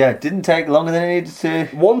 professional. Yeah, didn't take longer than it needed to.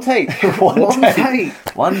 One take. One take.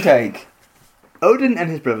 One take. Odin and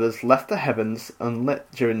his brothers left the heavens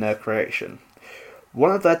unlit during their creation. One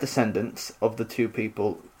of their descendants of the two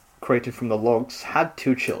people created from the logs had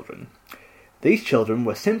 2 children. These children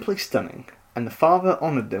were simply stunning, and the father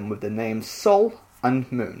honoured them with the names Sol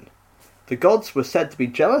and Moon. The gods were said to be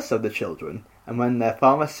jealous of the children, and when their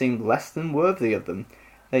father seemed less than worthy of them,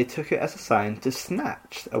 they took it as a sign to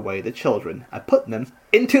snatch away the children and put them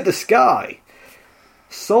into the sky.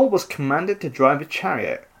 Sol was commanded to drive a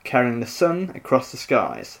chariot carrying the sun across the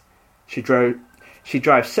skies. She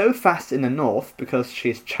drives so fast in the north because she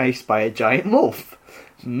is chased by a giant wolf.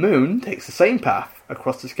 Moon takes the same path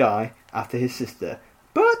across the sky after his sister,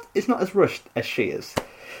 but is not as rushed as she is.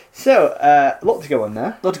 So, a lot to go on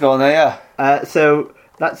there. So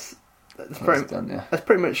that's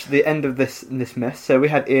pretty much the end of this myth. So we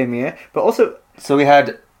had Ymir, but also... So we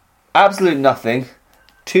had absolute nothing,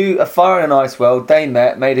 a fire and an ice world, they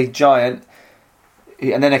met, made a giant,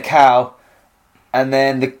 and then a cow, and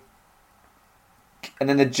then the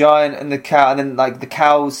giant and the cow, and then like the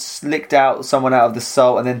cow slicked out someone out of the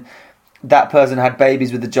soul, and then that person had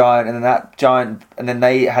babies with the giant, and then that giant, and then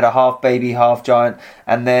they had a half baby, half giant,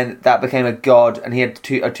 and then that became a god, and he had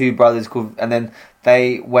two brothers called, and then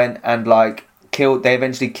they went and they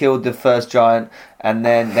eventually killed the first giant, and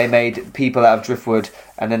then they made people out of driftwood,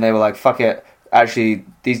 and then they were like, fuck it, actually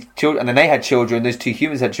these children, and then they had children, those 2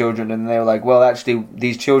 humans had children, and they were like, well actually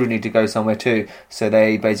these children need to go somewhere too, so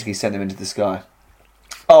they basically sent them into the sky.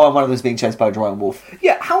 Oh, and one of them is being chased by a giant wolf.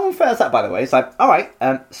 Yeah, how unfair is that, by the way? It's like, alright,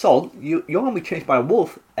 Sol, you're going to be chased by a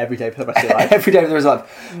wolf every day for the rest of your life. Every day for the rest of your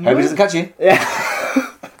life. Hope he doesn't catch you. Yeah.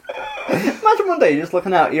 Imagine one day you're just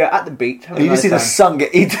looking out, you're at the beach. You just see the sun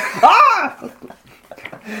get eaten. Ah!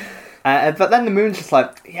 But then the moon's just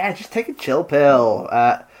like, yeah, just take a chill pill.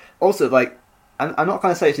 Also, like, I'm not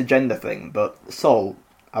going to say it's a gender thing, but Sol,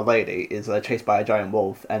 a lady, is chased by a giant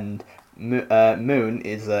wolf, and Moon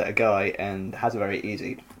is a guy and has it very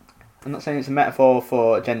easy. I'm not saying it's a metaphor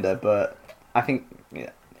for gender, but I think, yeah.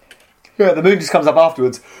 Yeah, the moon just comes up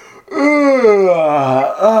afterwards. Well,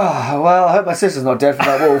 I hope my sister's not dead from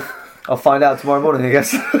that wolf. I'll find out tomorrow morning, I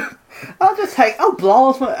guess. I'll just take,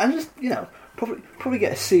 blasphemy, and just, probably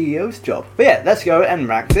get a CEO's job. But yeah, let's go and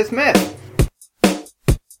rank this myth.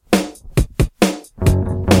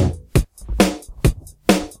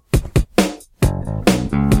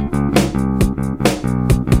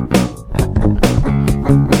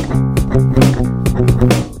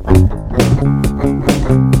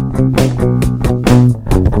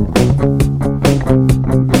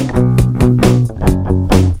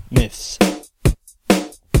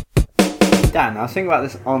 Dan, I was thinking about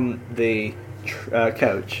this on the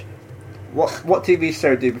coach. What TV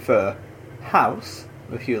show do you prefer? House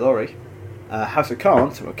with Hugh Laurie, House of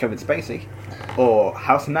Cards with Kevin Spacey, or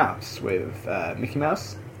House of Mouse with Mickey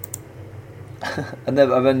Mouse? I've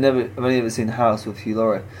only ever seen House with Hugh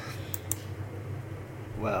Laurie.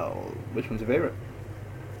 Well, which one's your favourite?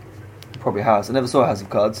 Probably House. I never saw House of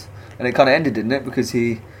Cards, and it kind of ended, didn't it? Because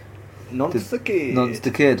he Nonce the kid. Nonce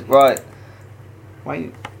the kid, right? Why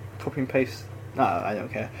you copy and paste? No, I don't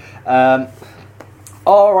care.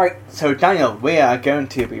 Alright, so Daniel, we are going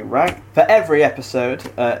to be ranked for every episode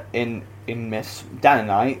in Myths. Dan and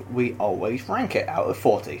I, we always rank it out of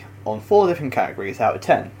 40 on 4 different categories out of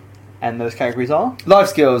 10. And those categories are? Life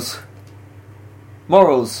skills,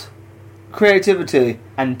 morals, creativity,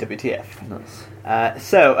 and WTF. Nice.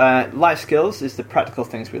 Life skills is the practical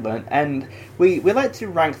things we learn, and we like to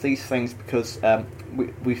rank these things because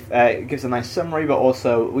it gives a nice summary, but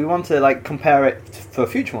also we want to compare it for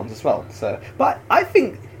future ones as well. But I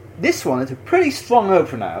think this one is a pretty strong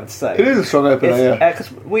opener, I would say. It is a strong opener, yeah. Because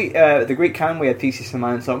the Greek canon, we had Theseus and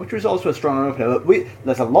Minotaur, which was also a strong opener. But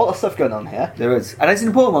there's a lot of stuff going on here. There is, and it's an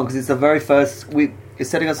important one because it's the very first. It's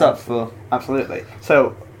setting us up for absolutely.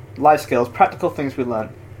 So, life skills, practical things we learn.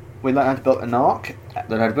 We learn how to build an ark.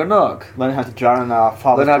 Learn how to build an ark. Learn how to drown in our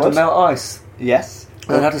father's blood. Learn how to melt ice. Yes.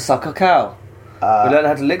 Learn how to suck a cow. We learn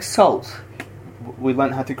how to lick salt. We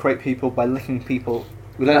learn how to create people by licking people.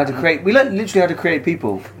 We learn literally how to create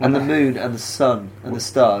people, and the moon, and the sun, and the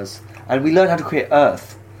stars, and we learn how to create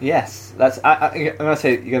Earth. Yes, I'm gonna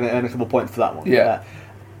say you're gonna earn a couple points for that one. Yeah.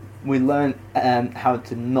 We learn how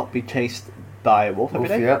to not be chased by a wolf every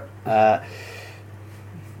day. Yeah.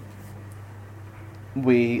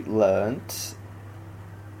 We learned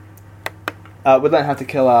how to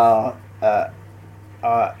kill our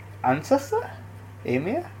ancestor,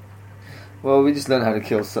 Ymir. Well, we just learned how to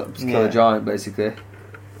kill a giant, basically.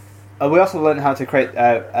 We also learned how to create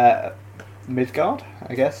Midgard,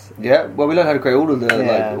 I guess. Yeah, well, we learned how to create all of the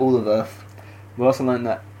Yeah. all of Earth. We also learned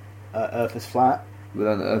that Earth is flat. We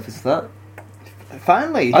learned that Earth is flat.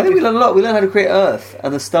 Finally, I think we learned a lot. We learned how to create Earth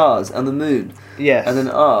and the stars and the moon yes, and an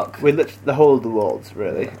arc. we lit the whole of the world,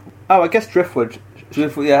 really. Oh, I guess Driftwood.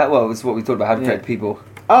 Yeah, well, it's what we talked about how to create Yeah. people.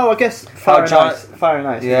 Oh, I guess Fire and giant- Ice. Fire and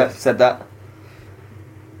Ice. Yeah, Yes. said that.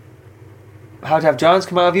 How to have giants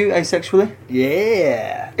come out of you asexually?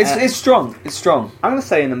 Yeah. It's strong. It's strong. I'm gonna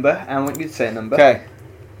say a number, and I want you to say a number. Okay.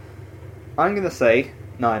 I'm gonna say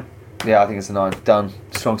 9. Yeah, I think it's a 9. Done.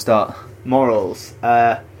 Strong start. Morals.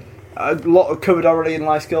 A lot of covered already in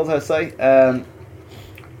life skills, I'd say.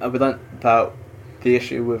 We learnt about the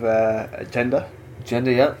issue with gender.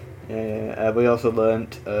 Gender, yeah. Yeah. We also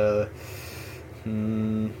learnt. There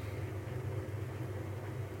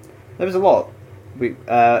was a lot. We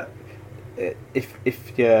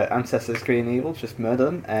if your ancestors create an evil, just murder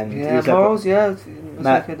them and Yeah, use their- morals, yeah. It's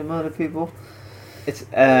Matt. okay to murder people. It's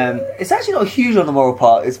It's actually not huge on the moral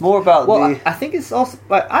part. It's more about well, the... I think it's also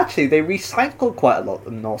like actually they recycle quite a lot of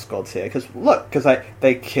the Norse gods here because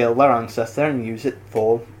they kill their ancestor and use it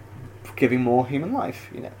for giving more human life.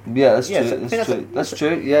 You know. Yeah, that's Yeah, true. so I think That's that's true. a- That's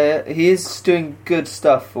true. Yeah, yeah. He is doing good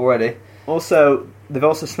stuff already. Also, they've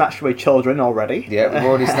also snatched away children already. Yeah, we've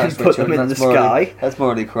already snatched and put them in the sky. That's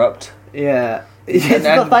morally corrupt. Yeah.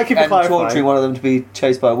 and Thank you for clarifying. torturing one of them to be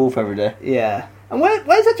chased by a wolf every day. Yeah. And where's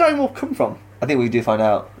that giant wolf come from? I think we do find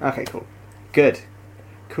out. Okay, cool. Good.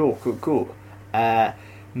 Cool.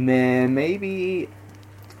 Maybe...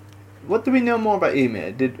 What do we know more about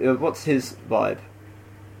Ymir? What's his vibe?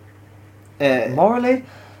 Morally,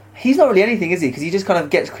 he's not really anything, is he? Because he just kind of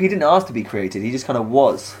gets... He didn't ask to be created. He just kind of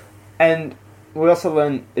was. And we also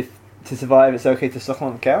learn if to survive it's okay to suckle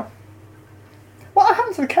on a cow. What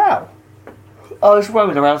happened to the cow? Oh, it's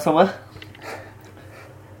roaming around somewhere.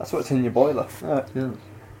 That's what's in your boiler. Yeah.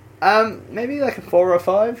 Maybe like a 4 or a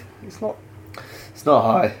 5. It's not... It's not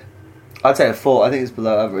high. I'd say a 4. I think it's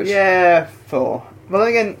below average. Yeah, 4. Well,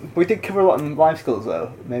 again, we did cover a lot in life skills,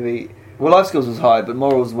 though. Maybe... Well, life skills was high, but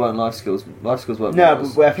morals weren't life skills. Life skills weren't No,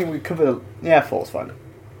 morals. but I think we covered... Yeah, 4's fine.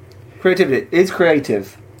 Creativity is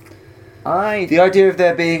creative. The The idea of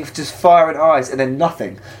there being just fire and ice and then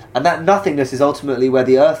nothing. And that nothingness is ultimately where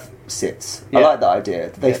the earth sits. I Yeah. like that idea.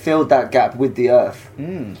 They Yeah. filled that gap with the earth.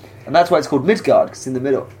 And that's why it's called Midgard, because it's in the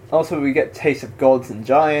middle. Also, we get a taste of gods and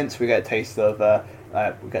giants. We get a taste of...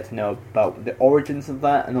 we get to know about the origins of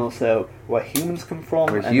that, and also where humans come from.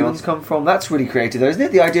 Where and humans also- come from. That's really creative though, isn't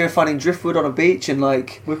it? The idea of finding driftwood on a beach and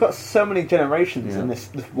like... We've got so many generations Yeah. in this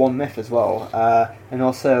one myth as well, and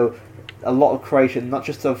also a lot of creation, not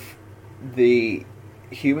just of the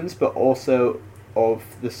humans, but also of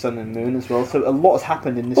the sun and moon as well. So a lot has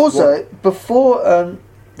happened in this. Also, before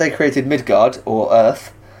they created Midgard, or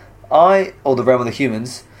Earth, or the realm of the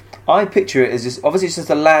humans, I picture it as just... Obviously it's just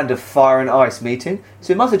a land of fire and ice meeting.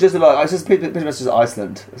 So it must have just looked like... It's just pretty much just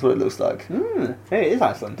Iceland. That's what it looks like. Hey, it is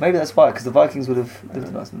Iceland. Maybe that's why, because the Vikings would have lived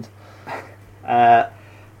in Iceland.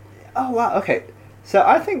 Oh wow, okay. So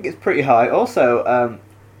I think it's pretty high. Also,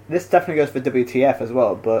 this definitely goes for WTF as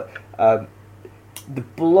well, but the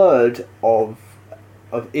blood of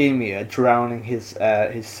Ymir drowning his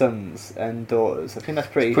sons and daughters. I think that's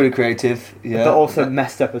pretty. It's pretty creative, yeah. But also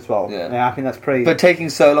messed up as well. Yeah. I think that's pretty. But taking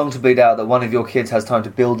so long to bleed out that one of your kids has time to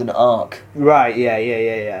build an ark. Right,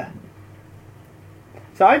 yeah.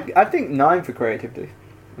 So I think 9 for creativity.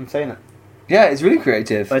 I'm saying it. Yeah, it's really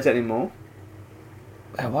creative. But is it any more?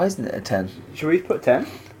 Why isn't it a 10? Should we put 10?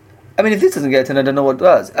 I mean, if this doesn't get a 10, I don't know what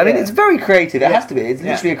does. I mean, Yeah. it's very creative. It Yeah. has to be. It's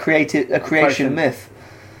Yeah. literally a creation Creation. myth.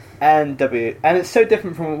 And it's so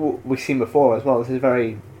different from what we've seen before as well. This is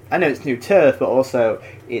very... I know it's new turf, but also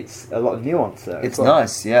it's a lot of nuance there. as It's well.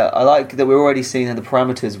 nice, yeah. I like that we're already seeing the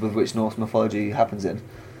parameters with which Norse mythology happens in.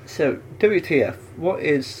 So, WTF,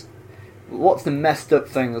 what's the messed up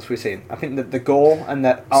things we've seen? I think that the gore and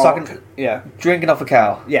the arc... Sucking- Yeah. Drinking off a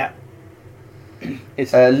cow. Yeah.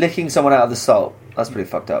 It's... Licking someone out of the salt. That's pretty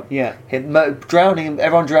fucked up. yeah. Everyone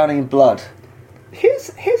drowning in blood. Here's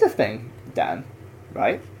a thing, Dan,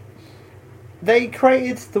 right? They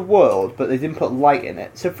created the world, but they didn't put light in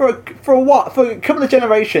it. So for a couple of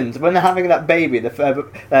generations, when they're having that baby,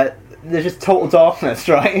 there's just total darkness,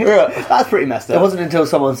 right? Yeah. That's pretty messed It up. wasn't until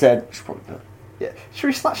someone said, "Should probably do it." Yeah. Should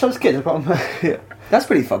we snatch those kids? Yeah. That's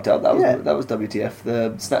pretty fucked up. That was Yeah. that was WTF.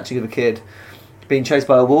 The snatching of a kid, being chased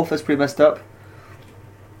by a wolf. That's pretty messed up.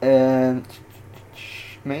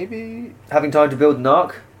 Maybe Having time to build an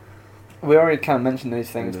ark. we already kind of mentioned these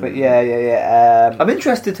things, but yeah. I'm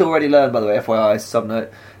interested to already learn, by the way, FYI,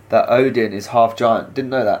 subnote, that Odin is half giant.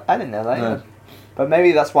 Didn't know that. I didn't know that. No. Yeah. But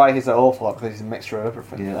maybe that's why he's an awful lot, because he's a mixture of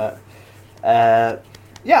everything. Yeah.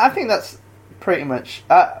 Yeah, I think that's pretty much.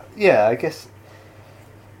 Yeah, I guess.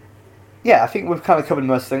 Yeah, I think we've kind of covered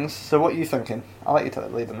most things. So what are you thinking? I'll let you take the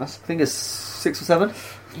lead on this. I think it's 6 or 7.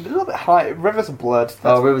 A little bit high. Rivers of Blood.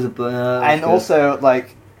 Rivers of Blood. And also,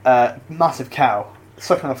 like, massive cow.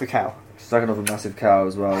 Sucking off a cow. Sucking off a massive cow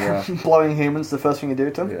as well, yeah. Blowing humans, the first thing you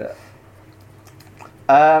do to them. Yeah.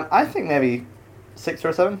 I think maybe 6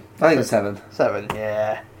 or 7. I think it's 7. 7,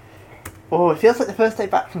 yeah. Oh, it feels like the first day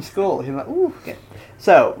back from school. You're like, ooh. Yeah.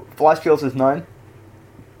 So, life skills is 9.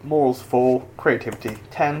 Morals 4. Creativity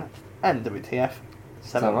 10. And WTF 7.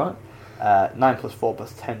 Is that right? 9 plus 4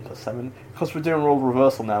 plus 10 plus 7. Because we're doing role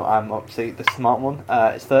reversal now, I'm up to the smart one.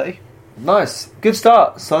 It's 30. Nice. Good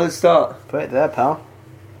start. Solid start. Put it there, pal.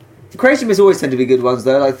 Creation myths always tend to be good ones,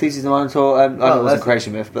 though. Like Thesis of the Minotaur. I know it wasn't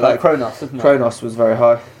Creation myth, but like Kronos, isn't it? Kronos was very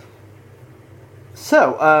high.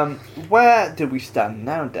 So, where do we stand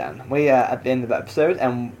now, Dan? We are at the end of the episode,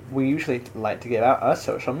 and we usually like to give out our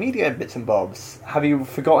social media bits and bobs. Have you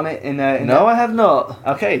forgotten it No, I have not.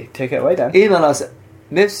 Okay, take it away, Dan. Email us at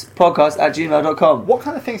mythspodcast@gmail.com. What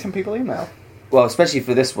kind of things can people email? Well, especially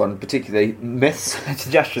for this one, particularly myths,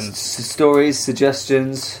 Suggestions. stories,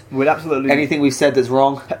 suggestions, We'd absolutely... anything we've said that's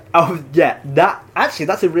wrong. Oh, yeah.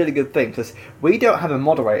 That's a really good thing, because we don't have a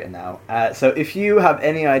moderator now. So if you have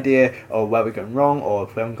any idea of where we're going wrong, or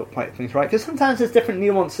if we haven't got quite things right, because sometimes there's different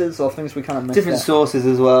nuances or things we kind of miss. Different there. sources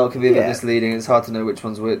as well can be a bit Yeah. misleading. It's hard to know which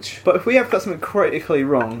one's which. But if we have got something critically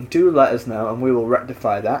wrong, do let us know, and we will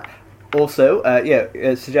rectify that. Also,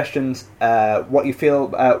 suggestions, what you feel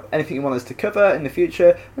about anything you want us to cover in the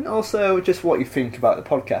future, and also just what you think about the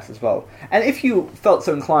podcast as well. And if you felt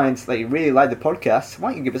so inclined that you really like the podcast, why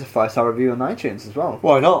don't you give us a 5-star review on iTunes as well?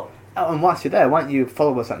 Why not? Oh, and whilst you're there, why don't you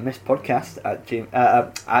follow us at Miss Podcast at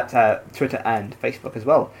Twitter and Facebook as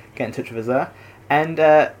well. Get in touch with us there. And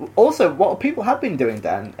also, what people have been doing,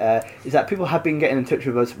 Dan, is that people have been getting in touch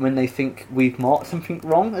with us when they think we've marked something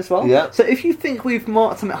wrong as well. Yeah. So if you think we've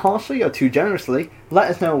marked something harshly or too generously,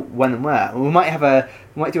 let us know when and where. We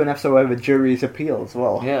might do an episode over jury's appeal as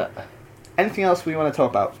well. Yeah. Anything else we want to talk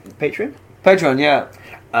about? Patreon? Patreon, yeah.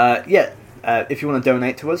 If you want to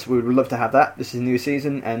donate to us, we would love to have that. This is a new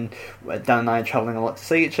season, and Dan and I are travelling a lot to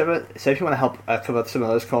see each other. So if you want to help cover some of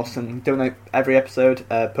those costs and donate every episode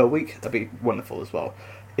per week, that'd be wonderful as well.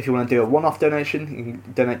 If you want to do a one-off donation, you can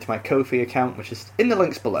donate to my Ko-fi account, which is in the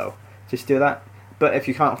links below. Just do that. But if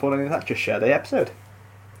you can't afford any of that, just share the episode.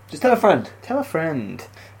 Just tell a friend. Tell a friend.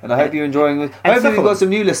 And I hope you're enjoing it. I hope we've got some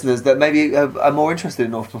new listeners that maybe are more interested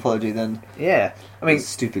in Norse mythology than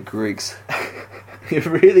stupid Greeks. You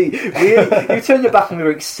really, you turned your back on the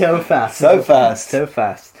Greeks so fast. So fast.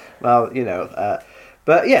 Well,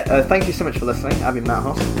 thank you so much for listening. I've been Matt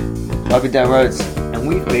Hoss. I've been Dan Rhodes. And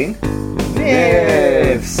we've been...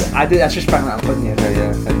 Myths. I just sprang that on, couldn't you? Okay,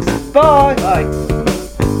 yeah, thanks. Bye! Bye!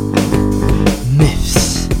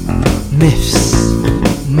 Myths. Myths.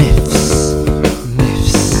 Myths.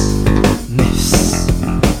 Myths. Myths.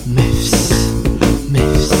 Myths. Myths.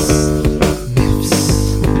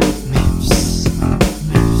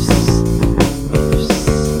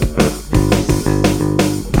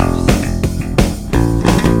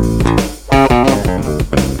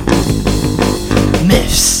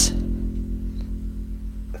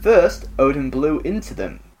 First, Odin blew into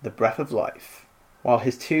them the breath of life, while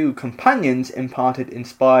his two companions imparted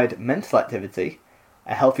inspired mental activity,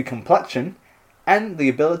 a healthy complexion, and the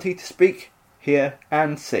ability to speak, hear,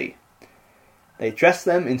 and see. They dressed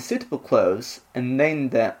them in suitable clothes and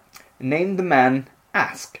named the man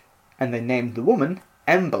Ask, and they named the woman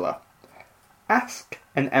Embla. Ask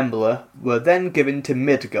and Embla were then given to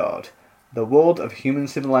Midgard, the world of human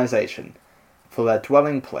civilization, for their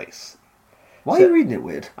dwelling place. Why are you reading it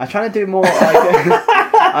weird? I'm trying to do more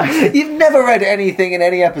like... You've never read anything in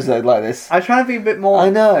any episode like this. I'm trying to be a bit more...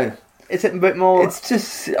 I know. Is it a bit more... It's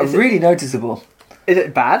just really noticeable. Is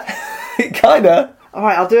it bad? Kinda.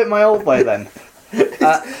 Alright, I'll do it my old way then.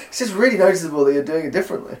 It's just really noticeable that you're doing it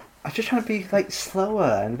differently. I'm just trying to be like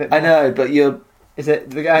slower and a bit more... I know, but you're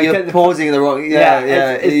pausing in the wrong...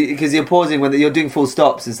 Yeah, because you're pausing when you're doing full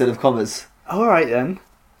stops instead of commas. Alright then.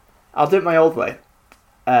 I'll do it my old way.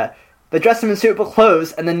 They dressed him in suitable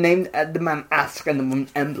clothes and then named the man Ask and the woman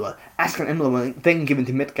Embla. Ask and Embla were then given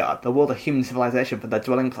to Midgard, the world of human civilization, for their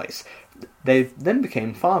dwelling place. They then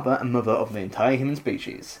became father and mother of the entire human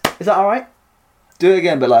species. Is that alright? Do it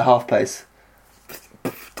again, but like half pace.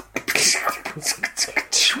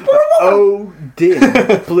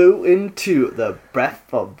 Odin blew into the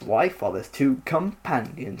breath of life while his two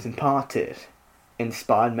companions imparted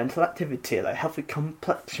inspired mental activity, a healthy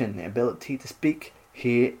complexion, the ability to speak,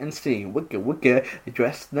 hear, and see. Wigga,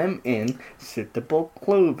 dressed them in suitable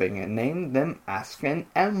clothing and named them Ask and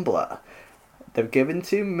Embla. they were given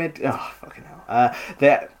to Oh, fucking hell.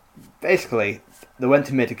 They went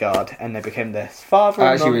to Midgard and they became this father.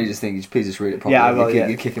 I actually really just think you please just read it properly. Yeah, I will.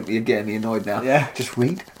 You're getting me annoyed now. Yeah. Just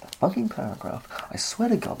read the fucking paragraph. I swear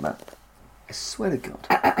to God, man. I swear to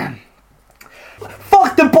God.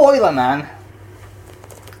 Fuck the boiler, man.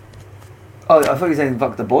 Oh, I thought you were saying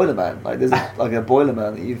fuck the boiler man. Like there's like a boiler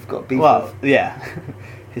man that you've got beef Well, with. yeah.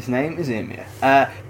 His name is Ymir.